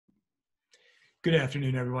Good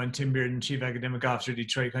afternoon, everyone. Tim Bearden, Chief Academic Officer,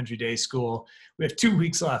 Detroit Country Day School. We have 2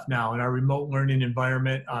 weeks left now in our remote learning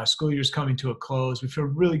environment. School year is coming to a close. We feel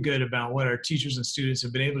really good about what our teachers and students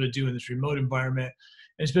have been able to do in this remote environment.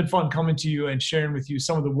 And it's been fun coming to you and sharing with you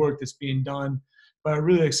some of the work that's being done by our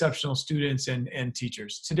really exceptional students and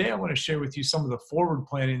teachers. Today, I want to share with you some of the forward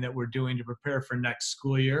planning that we're doing to prepare for next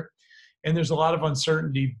school year. And there's a lot of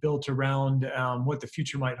uncertainty built around what the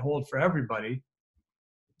future might hold for everybody.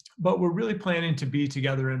 But we're really planning to be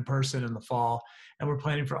together in person in the fall, and we're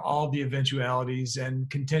planning for all the eventualities and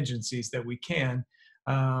contingencies that we can.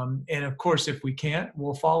 And of course, if we can't,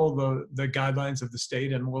 we'll follow the guidelines of the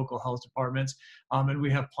state and local health departments, and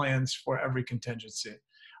we have plans for every contingency.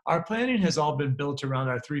 Our planning has all been built around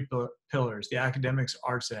our three pillars: the academics,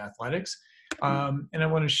 arts, and athletics. And I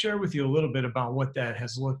want to share with you a little bit about what that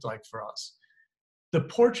has looked like for us. The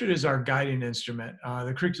portrait is our guiding instrument.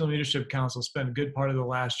 The Curriculum Leadership Council spent a good part of the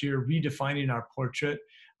last year redefining our portrait.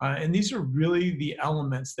 And these are really the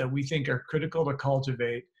elements that we think are critical to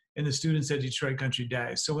cultivate in the students at Detroit Country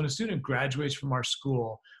Day. So when a student graduates from our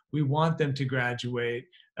school, we want them to graduate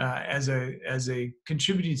as a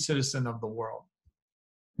contributing citizen of the world.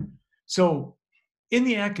 So on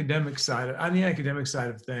the academic side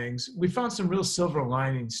of things, we found some real silver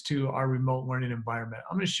linings to our remote learning environment.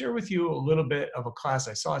 I'm going to share with you a little bit of a class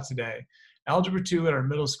I saw today. Algebra 2 at our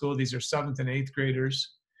middle school. These are 7th and 8th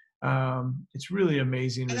graders. It's really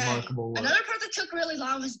amazing, remarkable work. Another part that took really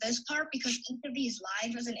long was this part, because each of these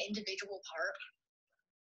lines was an individual part.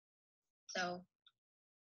 So,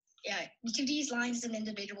 yeah, each of these lines is an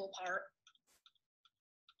individual part.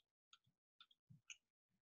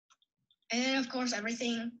 And then, of course,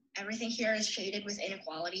 everything here is shaded with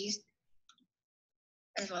inequalities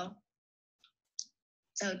as well.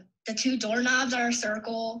 So the 2 doorknobs are a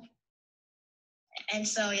circle. And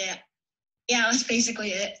so, yeah, that's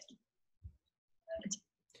basically it.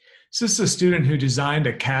 So this is a student who designed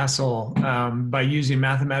a castle by using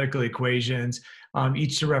mathematical equations,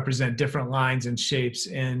 each to represent different lines and shapes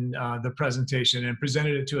in the presentation, and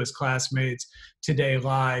presented it to his classmates today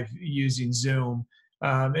live using Zoom.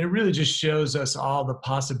 And it really just shows us all the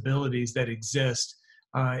possibilities that exist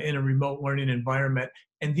in a remote learning environment.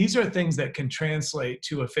 And these are things that can translate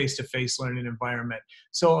to a face-to-face learning environment.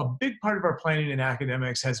 So a big part of our planning in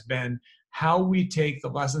academics has been how we take the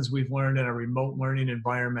lessons we've learned in a remote learning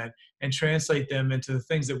environment and translate them into the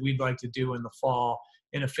things that we'd like to do in the fall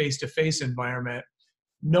in a face-to-face environment,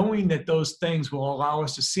 knowing that those things will allow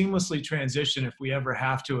us to seamlessly transition, if we ever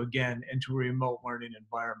have to again, into a remote learning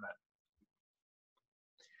environment.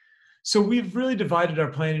 So we've really divided our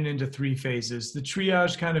planning into 3 phases. The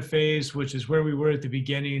triage kind of phase, which is where we were at the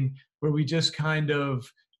beginning, where we just kind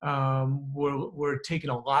of we're taking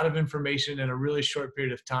a lot of information in a really short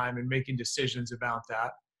period of time and making decisions about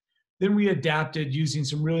that. Then we adapted using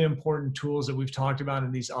some really important tools that we've talked about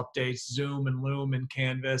in these updates, Zoom and Loom and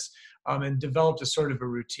Canvas, and developed a sort of a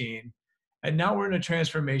routine. And now we're in a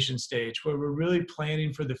transformation stage where we're really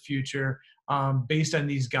planning for the future based on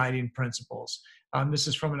these guiding principles. This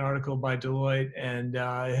is from an article by Deloitte, and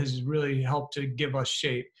it has really helped to give us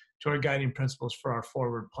shape to our guiding principles for our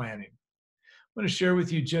forward planning. I'm going to share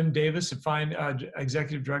with you Jim Davis,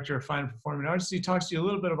 Executive Director of Fine and Performing Arts. He talks to you a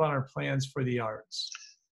little bit about our plans for the arts.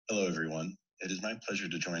 Hello, everyone. It is my pleasure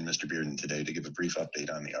to join Mr. Bearden today to give a brief update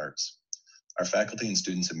on the arts. Our faculty and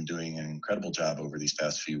students have been doing an incredible job over these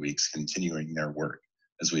past few weeks continuing their work,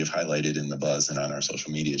 as we have highlighted in the buzz and on our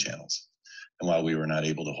social media channels. And while we were not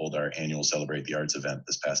able to hold our annual Celebrate the Arts event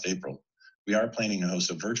this past April, we are planning to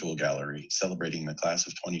host a virtual gallery celebrating the class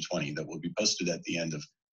of 2020 that will be posted at the end of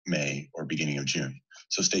May or beginning of June.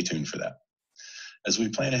 So stay tuned for that. As we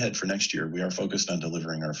plan ahead for next year, we are focused on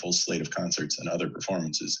delivering our full slate of concerts and other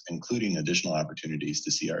performances, including additional opportunities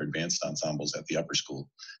to see our advanced ensembles at the upper school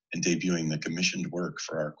and debuting the commissioned work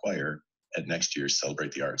for our choir at next year's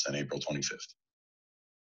Celebrate the Arts on April 25th.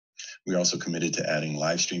 We are also committed to adding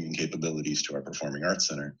live streaming capabilities to our Performing Arts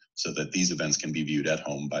Center so that these events can be viewed at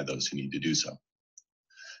home by those who need to do so.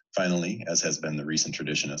 Finally, as has been the recent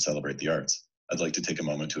tradition at Celebrate the Arts, I'd like to take a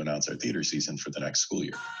moment to announce our theater season for the next school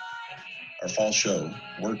year. Our fall show,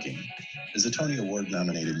 Working, is a Tony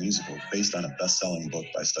Award-nominated musical based on a best-selling book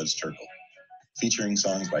by Studs Terkel, featuring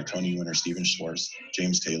songs by Tony winner Stephen Schwartz,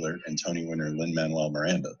 James Taylor, and Tony winner Lin-Manuel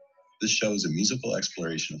Miranda. This show is a musical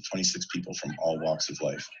exploration of 26 people from all walks of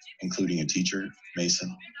life, including a teacher,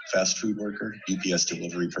 mason, fast food worker, UPS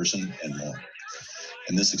delivery person, and more.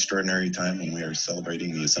 In this extraordinary time when we are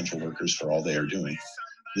celebrating the essential workers for all they are doing,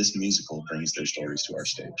 this musical brings their stories to our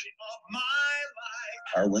stage.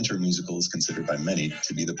 Our winter musical is considered by many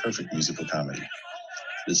to be the perfect musical comedy.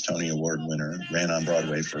 This Tony Award winner ran on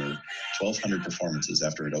Broadway for 1,200 performances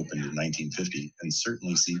after it opened in 1950 and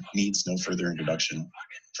certainly needs no further introduction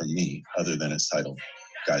from me other than its title,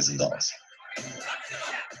 Guys and Dolls.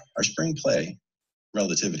 Our spring play,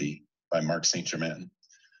 Relativity, by Marc Saint-Germain,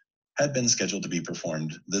 had been scheduled to be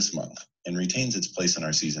performed this month and retains its place in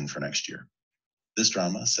our season for next year. This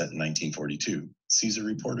drama, set in 1942, sees a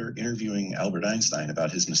reporter interviewing Albert Einstein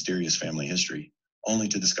about his mysterious family history, only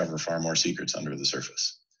to discover far more secrets under the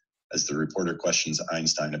surface. As the reporter questions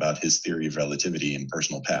Einstein about his theory of relativity and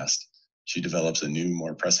personal past, she develops a new,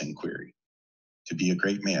 more pressing query. To be a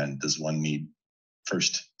great man, does one need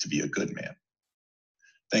first to be a good man?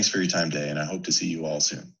 Thanks for your time today, and I hope to see you all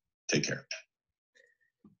soon. Take care.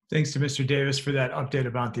 Thanks to Mr. Davis for that update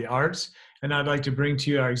about the arts. And I'd like to bring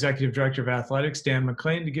to you our Executive Director of Athletics, Dan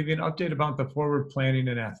McLean, to give you an update about the forward planning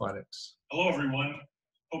in athletics. Hello, everyone.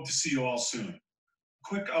 Hope to see you all soon.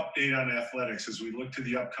 Quick update on athletics as we look to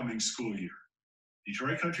the upcoming school year.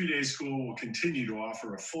 Detroit Country Day School will continue to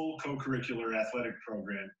offer a full co-curricular athletic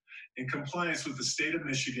program in compliance with the state of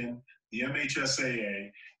Michigan, the MHSAA,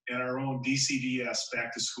 and our own DCDS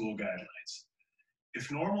back-to-school guidelines. If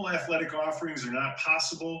normal athletic offerings are not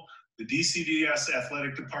possible, the DCDS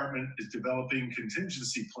athletic department is developing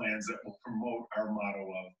contingency plans that will promote our motto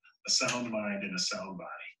of a sound mind and a sound body.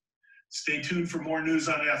 Stay tuned for more news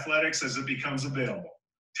on athletics as it becomes available.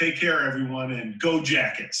 Take care, everyone, and go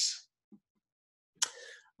Jackets!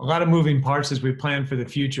 A lot of moving parts as we plan for the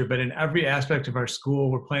future, but in every aspect of our school,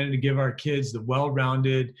 we're planning to give our kids the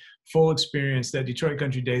well-rounded, full experience that Detroit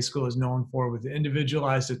Country Day School is known for, with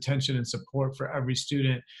individualized attention and support for every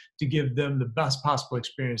student to give them the best possible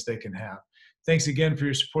experience they can have. Thanks again for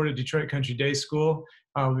your support of Detroit Country Day School.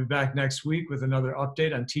 We'll be back next week with another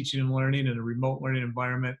update on teaching and learning in a remote learning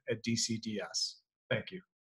environment at DCDS. Thank you.